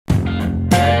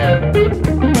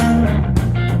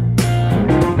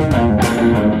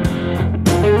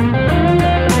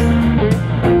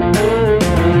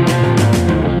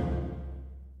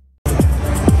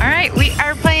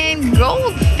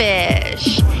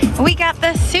Goldfish. We got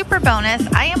the super bonus.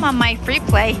 I am on my free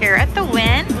play here at the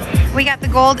Win. We got the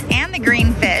gold and the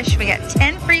green fish. We got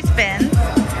 10 free spins.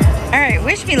 All right,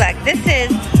 wish me luck. This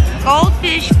is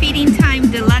Goldfish Feeding Time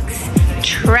Deluxe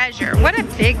Treasure. What a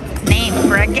big name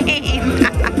for a game.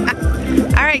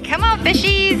 All right, come on,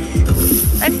 fishies.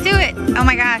 Let's do it. Oh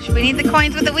my gosh, we need the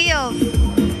coins with the wheels.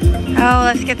 Oh,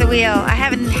 let's get the wheel. I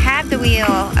haven't had the wheel.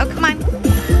 Oh, come on.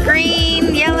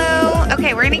 Green, yellow.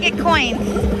 Okay, we're gonna get coins.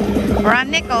 We're on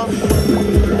nickels.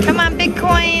 Come on, big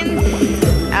coins.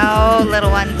 Oh, little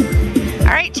ones.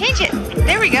 All right, change it.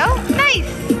 There we go. Nice.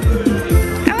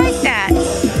 I like that.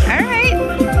 All right.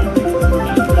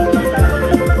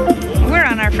 We're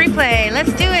on our free play.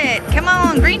 Let's do it. Come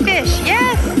on, green fish.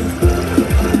 Yes.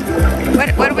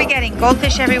 What are we getting?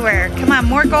 Goldfish everywhere. Come on,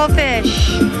 more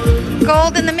goldfish.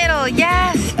 Gold in the middle.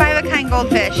 Yes. 5-of-a-kind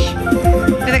goldfish.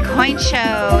 For the coin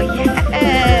show.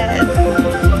 Yes.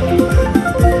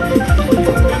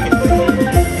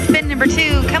 Spin number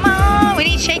 2. Come on. We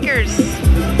need shakers.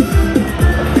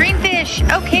 Green fish.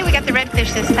 Okay, we got the red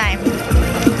fish this time.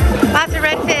 Lots of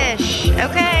red fish.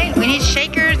 Okay. We need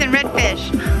shakers and red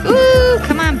fish. Ooh,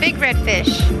 come on. Big red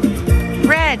fish.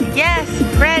 Red. Yes.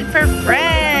 Red for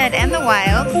Fred. And the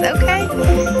wilds. Okay.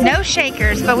 No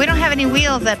shakers, but we don't have any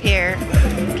wheels up here.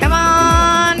 Come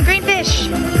on. Green fish.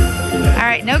 All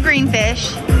right, no green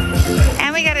fish.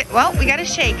 And we got it. Well, we got a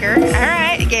shaker. All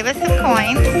right, it gave us some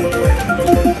coins.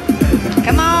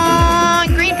 Come on,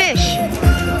 green fish.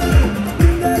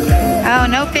 Oh,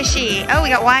 no fishy. Oh, we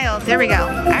got wilds. There we go.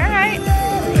 All right.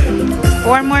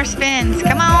 4 more spins.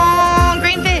 Come on,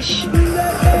 green fish.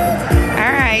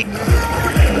 All right.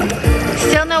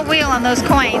 Still no wheel on those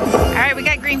coins. All right, we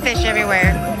got green fish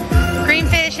everywhere. Green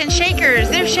fish and shakers.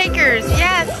 There's shakers.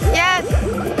 Yes, yes.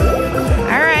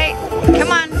 All right.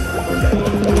 Come on.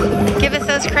 Give us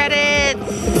those credits.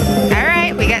 All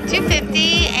right, we got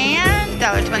 $2.50 and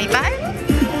 $1.25.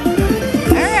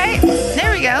 All right,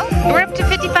 there we go. We're up to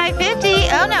 $55.50.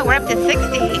 Oh no, we're up to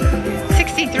 $60.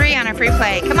 $63 on our free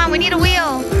play. Come on, we need a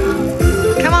wheel.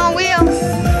 Come on, wheel.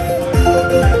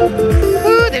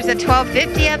 Ooh, there's a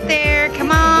 $12.50 up there.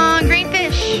 Come on, green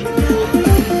fish.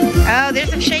 Oh,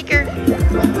 there's a shaker.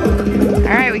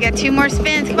 All right, we got 2 more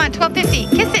spins. Come on, $12.50.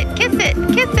 Kiss it, kiss it,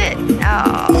 kiss it.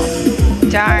 Oh,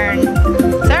 darn.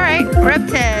 It's all right. We're up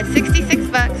to 66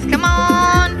 bucks. Come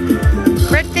on.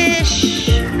 Redfish.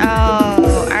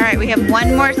 Oh, all right. We have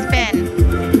 1 more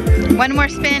spin. 1 more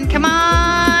spin. Come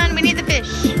on. We need the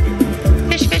fish.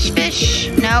 Fish, fish, fish.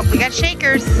 Nope, we got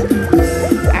shakers.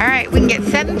 All right, we can get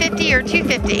 $7.50 or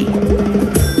 $2.50.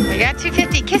 We got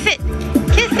 $2.50. Kiss it.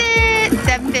 Kiss it.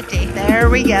 $7.50. There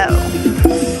we go.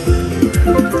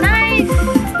 Nice.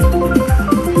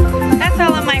 That's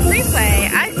all on my free play.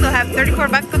 I still have 34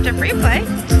 bucks left of free play.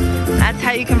 That's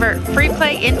how you convert free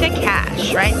play into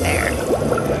cash right there.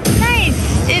 Nice.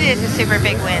 It is a super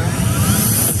big win.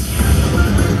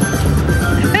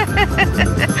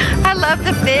 I love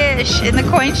the fish in the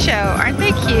coin show. Aren't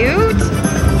they cute?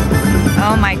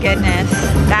 Oh my goodness.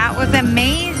 That was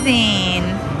amazing.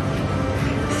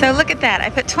 So look at that. I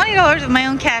put $20 of my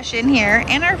own cash in here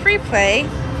and our free play.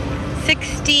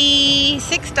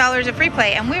 $66 of free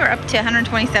play, and we were up to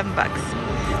 127 bucks.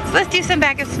 So let's do some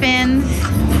backup spins.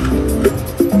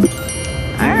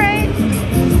 All right,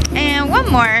 and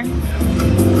 1 more.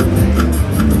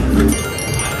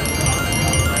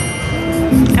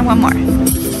 And 1 more.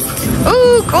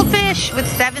 Ooh, goldfish with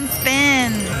 7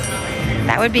 spins.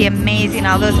 That would be amazing,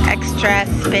 all those extra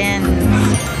spins.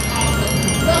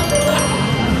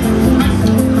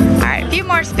 All right, a few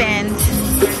more spins.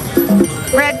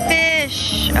 Red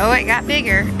fish. Oh, it got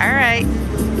bigger. All right.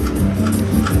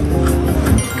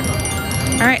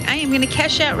 All right, I am going to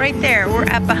cash out right there. We're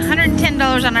up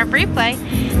 $110 on our free play.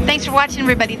 Thanks for watching,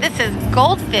 everybody. This is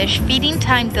Goldfish Feeding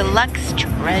Time Deluxe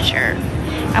Treasure.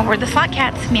 And we're the Slot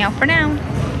Cats. Meow for now.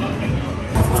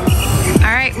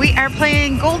 All right, we are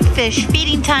playing Goldfish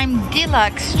Feeding Time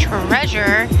Deluxe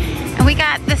Treasure. And we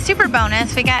got the super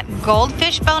bonus. We got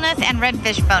goldfish bonus and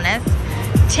redfish bonus.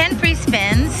 10 free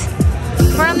spins.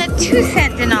 We're on the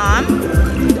 2-cent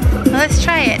denom. Let's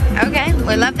try it. Okay,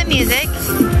 we love the music.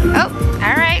 Oh,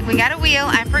 all right, we got a wheel.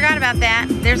 I forgot about that.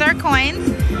 There's our coins.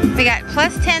 We got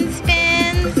plus 10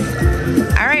 spins.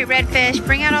 All right, redfish,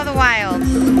 bring out all the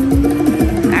wilds.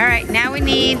 All right, now we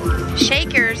need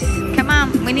shakers. Come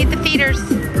on, we need the feeders.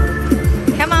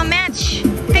 Come on, match.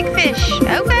 Big fish.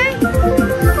 Okay.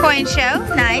 Coin show,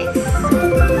 nice.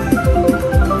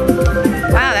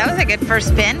 first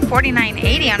spin.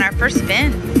 $49.80 on our first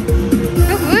spin.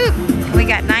 Whoop, whoop. We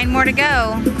got 9 more to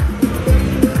go.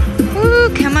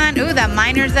 Ooh, come on. Ooh, the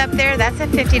miner's up there. That's a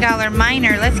 $50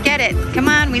 miner. Let's get it. Come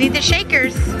on, we need the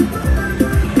shakers.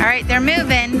 All right, they're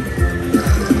moving.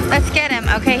 Let's get them.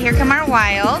 Okay, here come our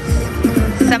wilds.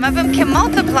 Some of them can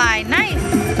multiply. Nice.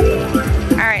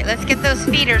 All right, let's get those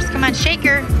feeders. Come on,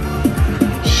 shaker.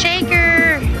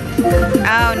 Shaker.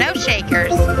 Oh, no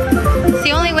shakers. It's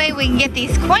the only way we can get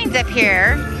these coins up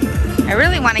here. I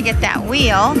really want to get that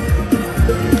wheel.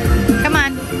 Come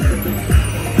on.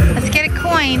 Let's get a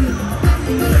coin.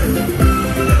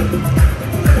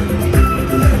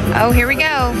 Oh, here we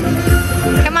go.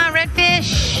 Come on,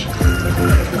 redfish.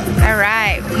 All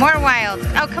right, more wilds.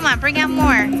 Oh, come on, bring out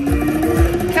more.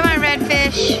 Come on,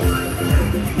 redfish.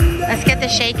 Let's get the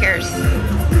shakers.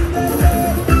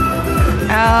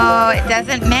 Oh, it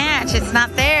doesn't match. It's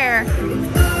not there.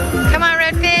 Come on,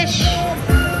 redfish.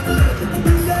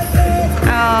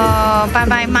 Oh,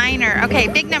 bye-bye, miner. Okay,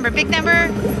 big number, big number.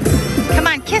 Come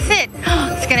on, kiss it.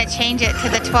 It's going to change it to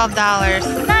the $12.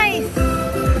 Nice.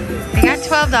 We got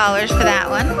 $12 for that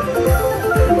one.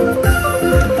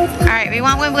 All right, we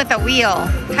want one with a wheel.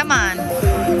 Come on.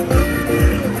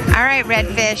 All right,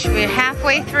 redfish. We're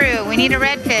halfway through. We need a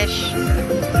redfish.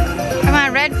 Come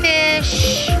on,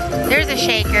 redfish. There's a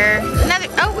shaker. Another.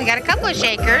 Oh, we got a couple of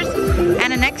shakers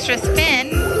and an extra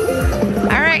spin.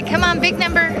 All right, come on, big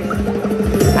number.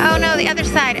 Oh no, the other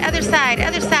side, other side,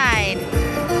 other side.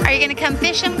 Are you gonna come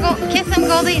fish him, kiss him,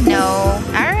 Goldie? No.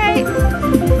 All right.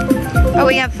 Oh,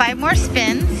 we have 5 more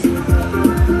spins.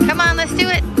 Come on, let's do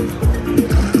it.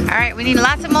 All right, we need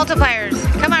lots of multipliers.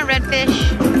 Come on,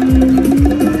 redfish.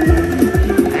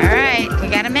 All right, we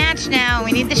got a match now.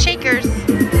 We need the shakers.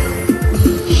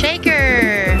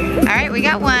 Shaker. All right, we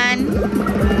got one.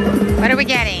 What are we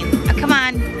getting? Oh, come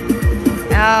on.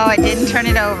 Oh, it didn't turn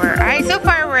it over. All right, so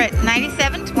far we're at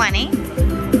 97.20.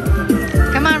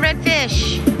 Come on,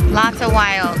 redfish. Lots of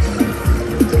wilds.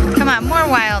 Come on, more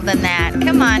wild than that.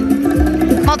 Come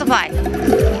on. Multiply.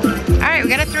 All right, we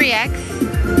got a 3X.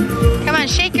 Come on,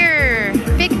 shaker.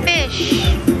 Big fish.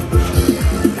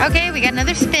 Okay, we got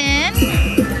another spin.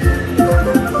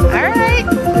 All right.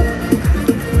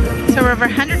 So we're over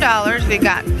 $100. We've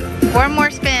got 4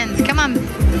 more spins. Come on.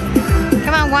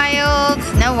 Come on, wilds.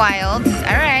 No wilds.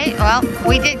 All right. Well,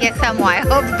 we did get some wilds,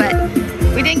 but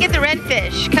we didn't get the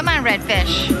redfish. Come on,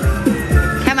 redfish.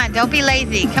 Come on, don't be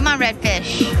lazy. Come on,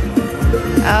 redfish.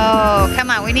 Oh, come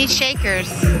on. We need shakers.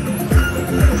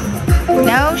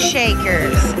 No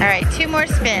shakers. All right, 2 more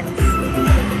spins.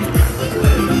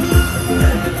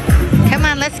 Come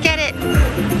on, let's get it.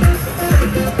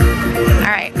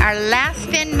 All right, our last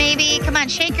spin maybe. Come on,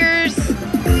 shakers.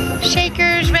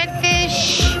 Shakers,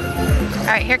 redfish. All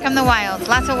right, here come the wilds.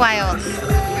 Lots of wilds.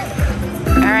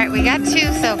 All right, we got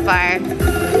 2 so far.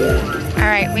 All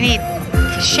right, we need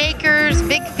shakers,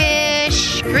 big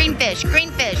fish, green fish,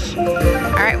 green fish.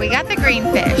 All right, we got the green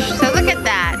fish. So look at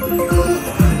that.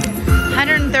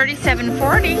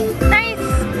 137.40. Nice.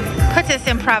 Puts us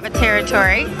in profit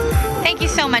territory. Thank you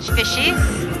so much, fishies.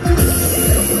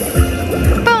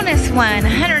 Bonus one,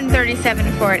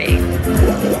 137.40.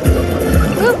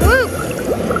 Whoop, whoop.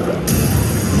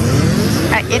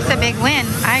 It's a big win.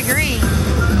 I agree.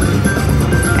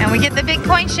 And we get the big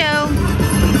coin show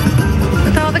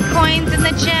with all the coins and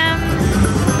the gems.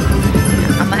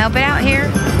 I'm gonna help it out here.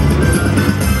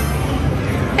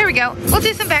 There we go. We'll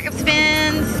do some backup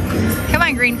spins. Come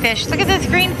on, green fish. Look at this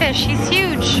green fish. He's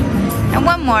huge. And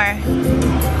one more.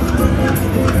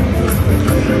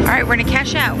 All right, we're gonna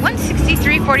cash out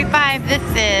 163.45. This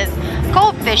is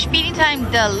Goldfish Feeding Time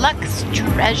Deluxe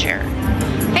Treasure.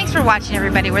 Thanks for watching,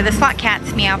 everybody. We're the Slot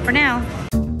Cats. Meow for now.